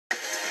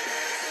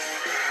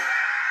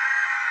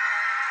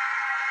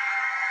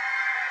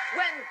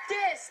When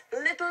this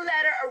little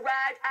letter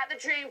arrived at the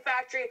Dream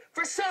Factory,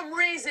 for some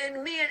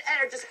reason, me and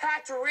Ed just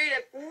had to read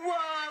it.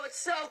 Whoa, it's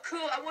so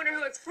cool. I wonder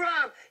who it's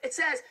from. It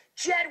says,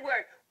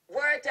 Jedward,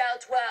 we're Adele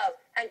 12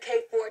 and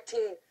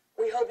K14.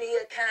 We hope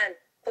you can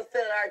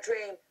fulfill our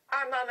dream.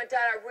 Our mom and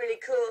dad are really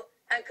cool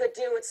and could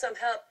do with some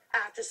help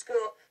after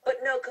school,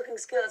 but no cooking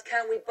skills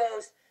can we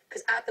boast,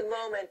 because at the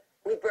moment,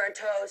 we burn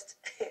toast.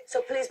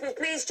 So please, please,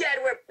 please,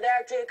 Jedward, let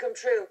our dream come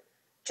true.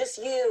 Just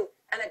you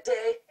and a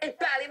day in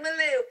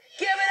Ballymaloo.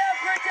 Give it up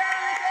for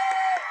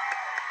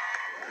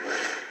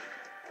Adele!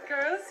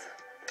 Girls,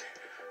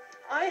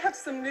 I have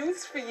some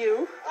news for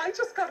you. I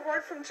just got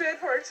word from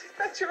Jedward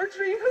that your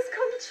dream has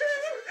come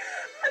true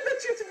and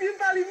that you're to be in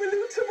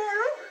Ballymaloo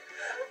tomorrow.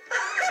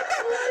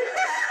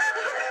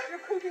 You're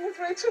cooking with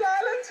Rachel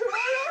Allen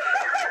tomorrow.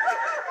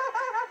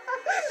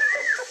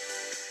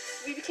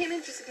 We became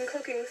interested in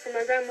cooking from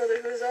our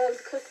grandmother, who has all the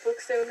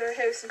cookbooks down in her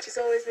house, and she's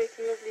always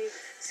making lovely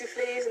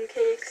soufflés and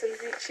cakes, and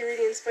she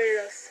really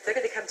inspired us. They're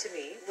going to come to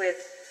me with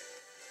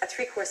a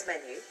 3-course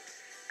menu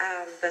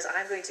that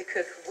I'm going to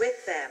cook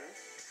with them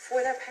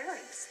for their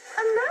parents.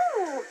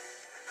 Hello.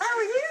 How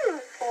are you?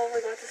 Oh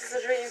my God, this is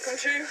a dream come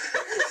true.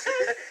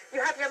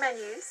 You have your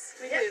menus?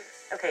 We did.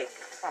 Okay,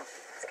 come on,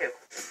 let's go.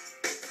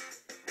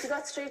 We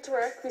got straight to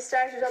work. We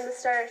started on the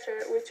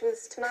starter, which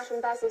was tomato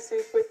and basil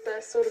soup with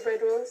soda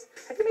bread rolls.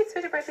 Have you made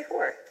soda bread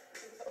before?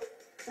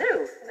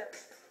 No? No.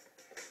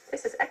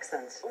 This is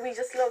excellent. We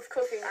just love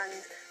cooking, and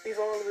we've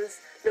always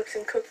looked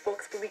in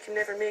cookbooks, but we can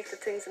never make the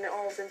things, and it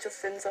always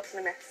just ends up in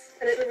a mess.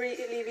 And it'll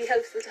really be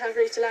helpful to have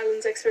Rachel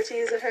Allen's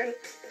expertise at hand.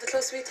 The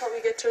closest we thought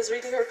we'd get to was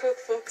reading her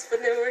cookbooks, but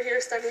now we're here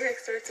standing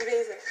next to her. It's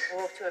amazing.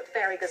 We're off to a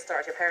very good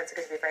start. Your parents are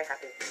going to be very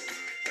happy.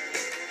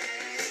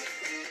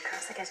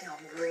 Girls are getting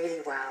on really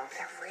well.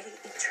 They're really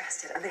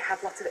interested, and they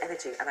have lots of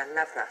energy, and I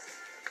love that.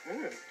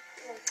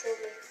 That's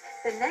lovely.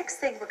 The next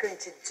thing we're going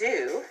to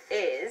do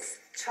is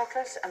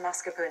chocolate and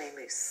mascarpone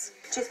mousse.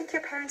 Do you think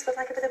your parents would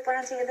like a bit of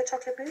brandy in the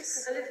chocolate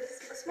mousse?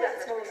 A small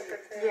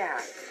bit. Yeah.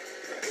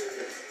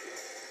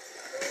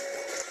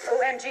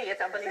 OMG,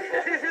 it's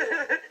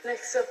unbelievable.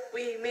 Next up,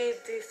 we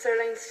made the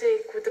sirloin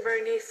steak with the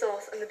béarnaise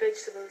sauce and the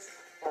vegetables.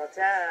 Well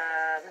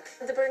done.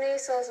 The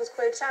béarnaise sauce was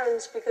quite a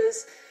challenge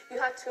because you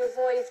had to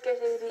avoid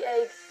getting the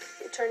egg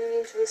turning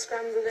into a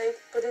scrambled egg,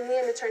 but in the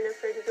end it turned out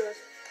pretty good.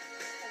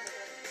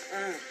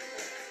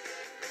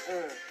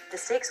 The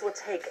steaks will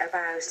take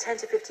about 10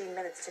 to 15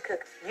 minutes to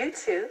cook. You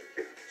two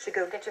should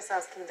go and get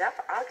yourselves cleaned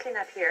up. I'll clean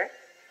up here.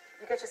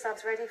 You get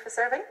yourselves ready for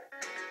serving?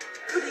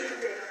 Good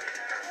evening.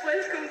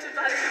 Welcome to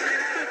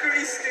Ballymaloo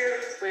Cookery School.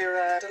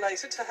 We're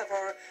delighted to have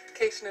our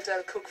Kate and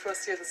Adele cook for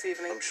us here this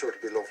evening. I'm sure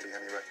it'll be lovely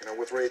anyway. You know,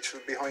 with Rachel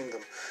behind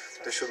them,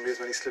 there shouldn't be as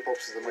many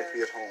slip-ups as there might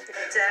be at home.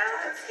 Adele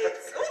and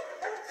Kate's.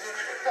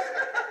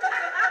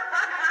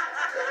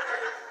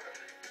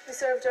 We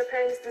served our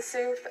parents the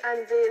soup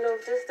and they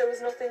loved it. There was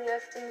nothing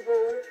left in the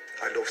bowl.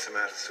 I love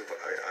tomato soup.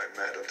 I'm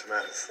mad on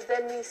tomatoes.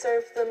 Then we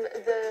served them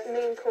the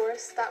main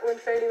course. That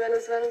went fairly well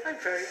as well. I'm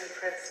very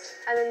impressed.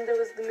 And then there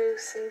was the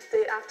mousse, and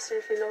they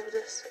absolutely loved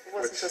it. It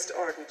wasn't just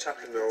ordinary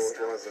chocolate No, mousse.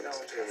 it wasn't. No,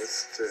 It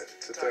was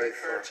to die die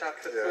for for.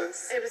 chocolate Yeah.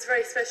 mousse. It was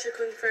very special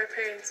cooking for our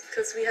parents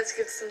because we had to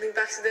give something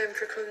back to them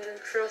for cooking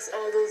for us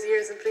all those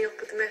years and putting up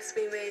with the mess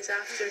we made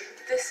after.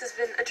 This has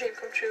been a dream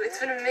come true. It's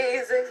been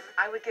amazing.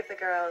 I would give the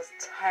girls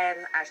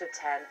 10 out of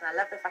 10. And I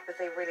love the fact that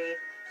they really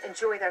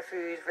enjoy their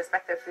food,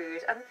 respect their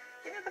food, and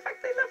you know, the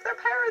fact they love their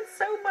parents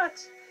so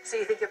much. So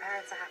you think your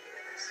parents are happy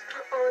with it?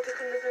 Oh, they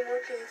couldn't have been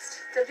more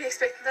pleased. They'll be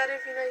expecting that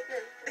every night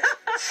now.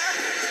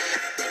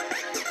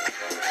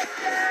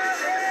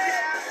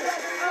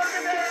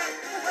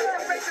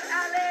 Rachel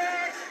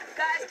Allen!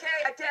 Guys,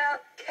 Kate, Adele,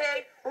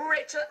 Kate,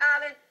 Rachel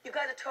Allen, you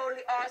guys are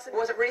totally awesome.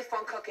 Was it really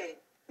fun cooking?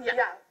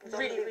 Yeah,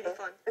 really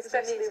fun.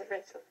 Especially with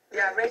Rachel.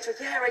 Yeah, Rachel,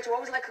 what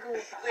was it like cooking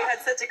with We had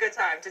such a good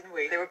time, didn't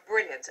we? They were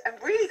brilliant and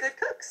really good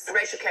cooks.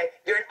 Rachel, Kate,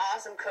 you're an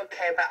awesome cook,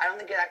 Kate, but I don't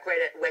think you're that great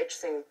at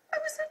waitressing. I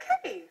was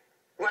okay.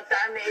 Weren't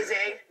that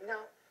amazing?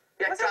 No.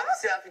 You like Was drop it?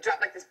 stuff, you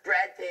drop like this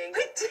bread thing.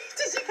 Wait, did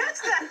you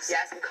catch that?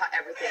 Yes, we caught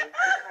everything.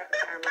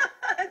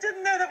 I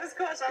didn't know that was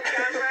caught on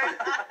camera.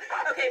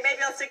 Okay, maybe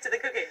I'll stick to the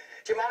cooking.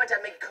 Do your mom and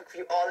dad make you cook for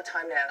you all the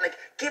time now? Like,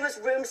 give us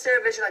room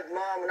service. You're like,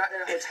 Mom, we're not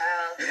in a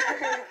hotel.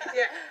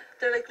 Yeah,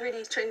 they're like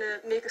really trying to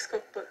make us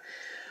cook, but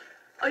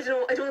I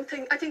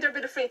think they're a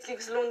bit afraid to leave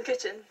us alone in the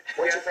kitchen.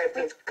 What's your favourite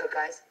thing to cook,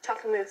 guys?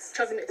 Chocolate mousse.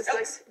 It's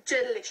like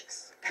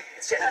delicious.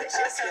 It's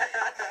delicious.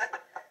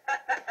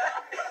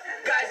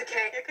 Guys,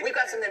 okay, we've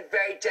got something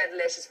very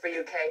delicious for you,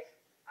 okay?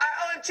 Our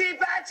OMG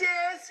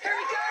badges! Here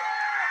we go!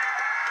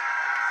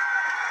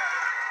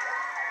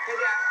 Here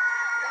they are.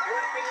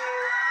 One for you,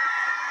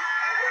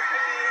 and one for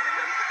you.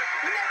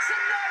 Make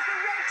some noise for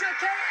Rachel,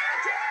 Kate, and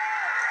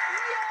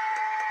Adele! Yay!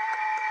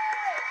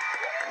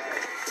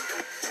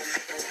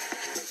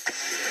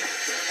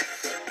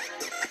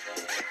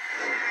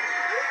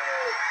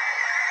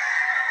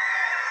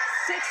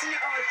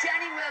 6-year-old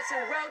Jenny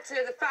Wilson wrote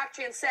to the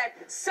factory and said,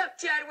 "Sup,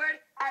 Jedward?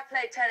 I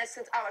played tennis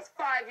since I was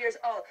 5 years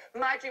old.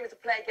 My dream is to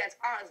play against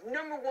Ireland's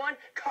 #1,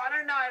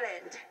 Conor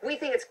Nyland. We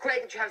think it's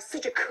great that you have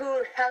such a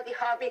cool, healthy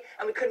hobby,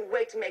 and we couldn't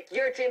wait to make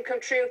your dream come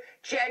true.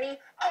 Jenny,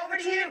 over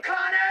to you,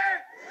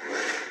 Conor!"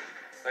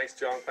 Thanks,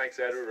 John. Thanks,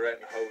 Edward. We're out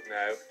in Hope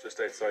now, just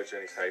outside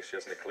Jenny's house. She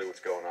hasn't a clue what's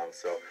going on,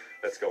 so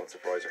let's go and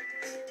surprise her.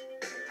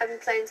 I've been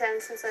playing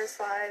tennis since I was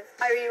 5.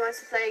 I really wanted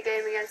to play a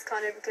game against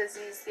Conor because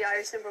he's the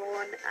Irish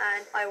 #1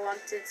 and I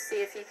wanted to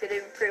see if he could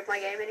improve my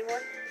game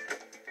anymore.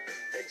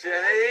 Hey,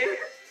 Jenny.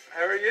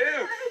 How are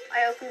you?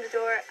 I opened the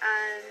door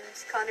and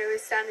Conor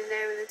was standing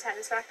there with a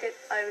tennis racket.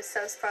 I was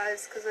so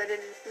surprised because I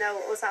didn't know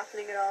what was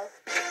happening at all.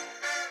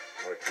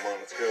 All right, come on,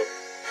 let's go.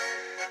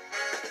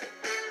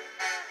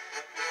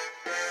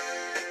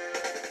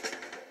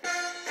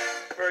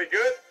 Very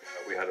good.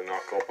 We had a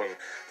knock-up and,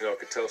 I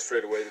could tell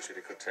straight away that she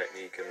had a good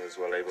technique and was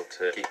well able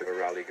to keep a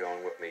rally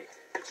going with me.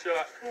 Good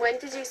shot. When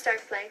did you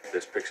start playing?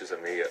 There's pictures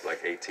of me at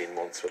like 18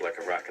 months with like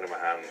a racket in my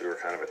hand. We were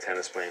kind of a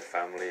tennis-playing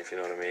family, if you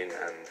know what I mean.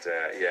 And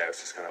yeah, it was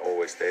just kind of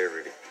always there,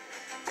 really.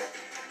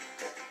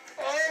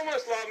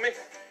 Almost lost me.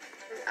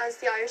 As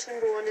the Irish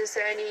 #1, is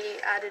there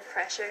any added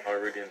pressure? I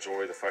really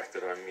enjoy the fact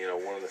that I'm,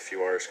 one of the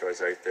few Irish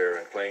guys out there,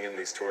 and playing in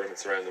these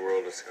tournaments around the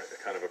world is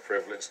kind of a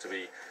privilege to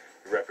be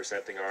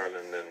representing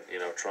Ireland and,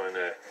 trying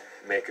to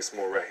make us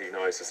more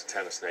recognised as a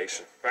tennis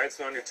nation.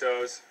 Bouncing on your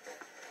toes.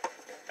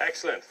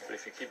 Excellent. But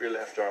if you keep your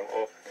left arm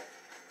up,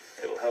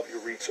 it'll help you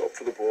reach up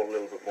for the ball a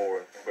little bit more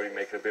and maybe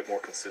make it a bit more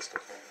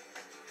consistent.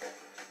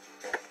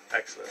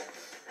 Excellent.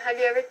 Have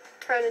you ever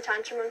thrown a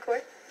tantrum on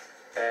court?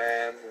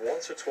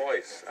 Once or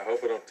twice. I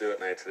hope I don't do it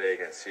now today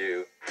against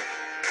you.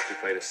 We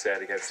played a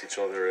set against each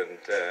other and,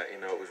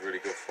 it was really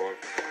good fun.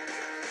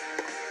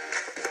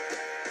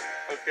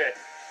 Okay,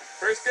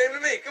 first game to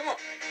me, come on.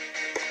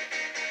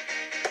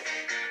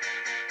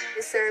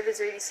 The serve is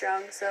really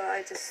strong, so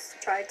I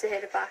just tried to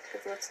hit it back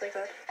as much as I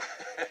could.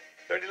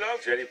 30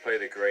 love. Jenny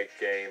played a great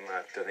game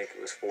at, I think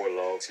it was 4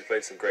 loves. She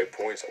played some great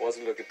points. It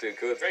wasn't looking too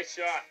good. Great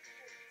shot.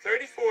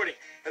 30-40.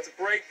 That's a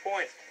break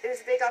point. It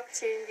was a big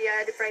opportunity. I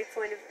had a break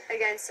point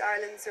against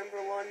Ireland's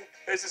 #1.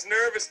 This is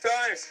nervous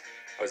times.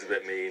 I was a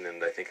bit mean,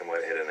 and I think I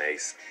might have hit an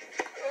ace.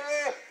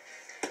 Oh,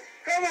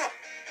 come on.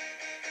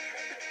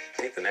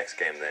 I think the next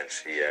game then,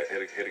 she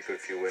hit a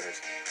good few winners.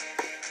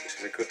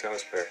 She's a good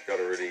tennis player. Got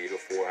a really good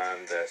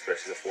forehand,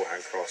 especially the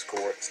forehand cross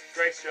court.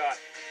 Great shot.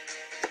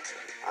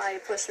 I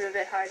pushed him a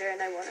bit harder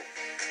and I won it.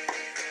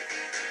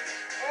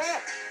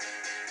 Oh,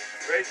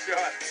 great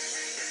shot.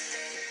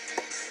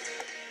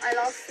 I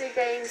lost the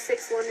game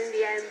 6-1 in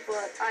the end,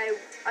 but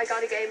I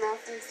got a game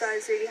off and so I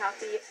was really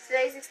happy.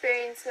 Today's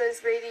experience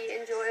was really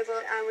enjoyable,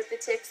 and with the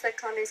tips that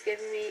Conor's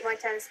given me, my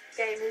tennis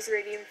game has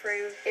really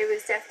improved. It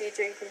was definitely a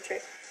dream come true.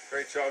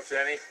 Great job,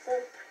 Jenny.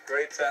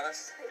 Great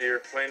tennis. You're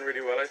playing really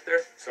well out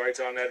there. Sorry,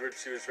 John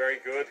Edwards. She was very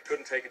good.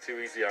 Couldn't take it too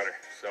easy on her.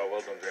 So well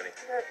done, Jenny.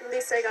 At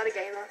least I got a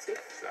game off you.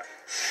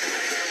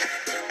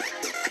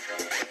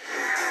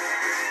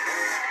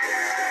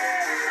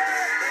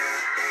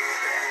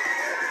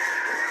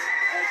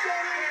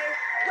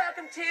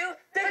 Welcome to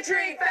the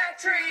Dream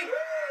Factory.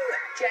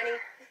 Jenny,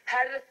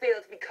 how did it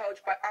feel to be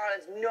coached by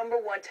Ireland's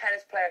 #1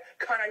 tennis player,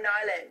 Conor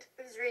Nyland?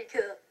 It was really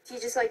cool. He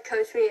just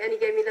coached me and he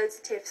gave me loads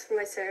of tips for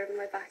my serve and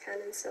my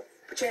backhand and stuff.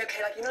 But Jenny,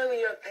 okay, when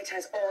you play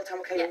tennis all the time,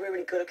 okay, Yeah. you're really,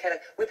 really good, okay,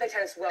 we play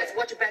tennis well. So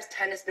what's your best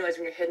tennis noise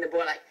when you're hitting the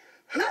ball, like?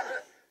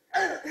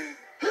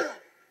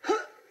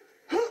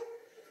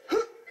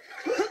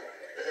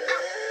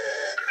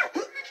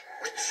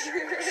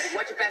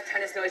 What's your best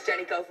tennis noise,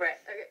 Jenny? Go for it.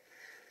 Okay.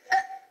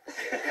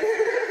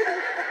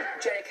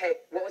 Jenny, okay,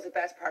 what was the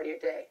best part of your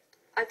day?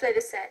 I played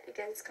a set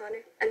against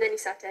Conor, and then he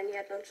sat down, he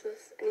had lunch with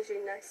us, and he's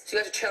really nice. So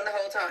you guys were chilling the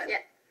whole time?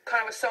 Yeah.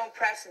 Conor was so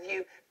impressed with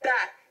you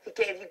that he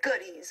gave you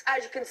goodies.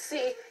 As you can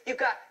see, you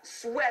got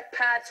sweat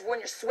pads when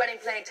you're sweating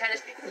playing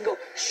tennis. You can go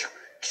shoo,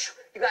 shoo.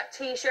 You got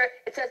t-shirt.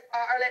 It says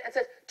Ireland. It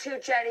says to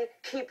Jenny,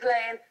 keep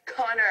playing,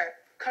 Conor.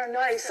 Conor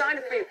Nyland, he signed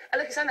it for you. And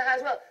look, he signed it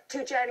as well.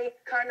 To Jenny,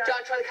 Conor Nyland.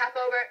 John, throw the cap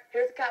over.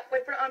 Here's the cap.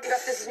 Wait for it on. You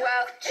got this as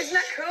well. Isn't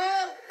that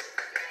cool?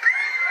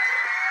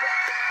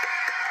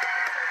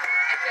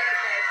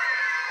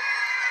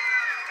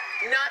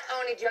 Not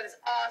only do you have this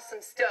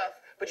awesome stuff,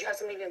 but you have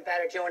something even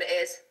better. Do you know what it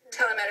is?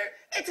 Tell them better.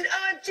 It's an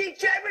OMG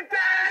Jedward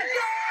badge!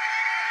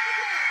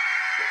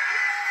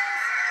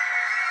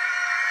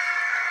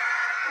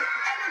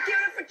 Everyone give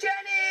it up for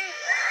Jenny!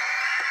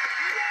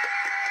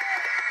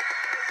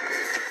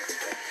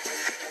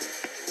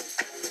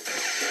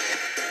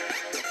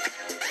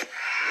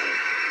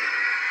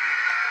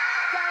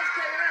 Guys,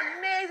 okay, we're an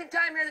amazing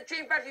time here at the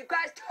Dream Factory. You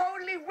guys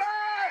totally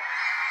rock!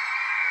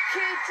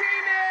 Keep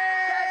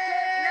dreaming! Guys,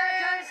 now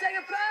time to say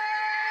goodbye!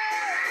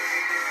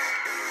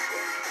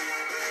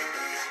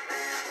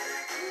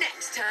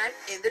 Next time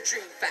in the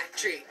Dream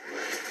Factory.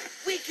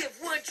 we give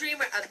one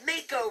dreamer a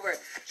makeover,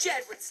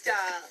 Jedward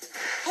style.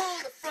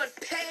 Hold the front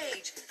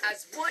page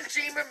as one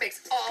dreamer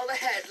makes all the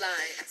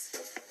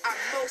headlines. Our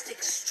most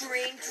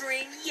extreme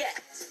dream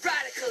yet.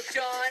 Radical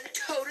Dawn,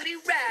 totally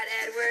rad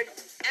Edward.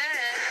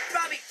 And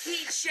Robbie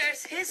Keane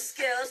shares his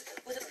skills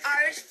with an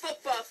Irish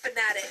football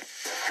fanatic.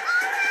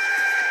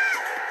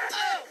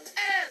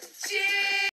 OMG!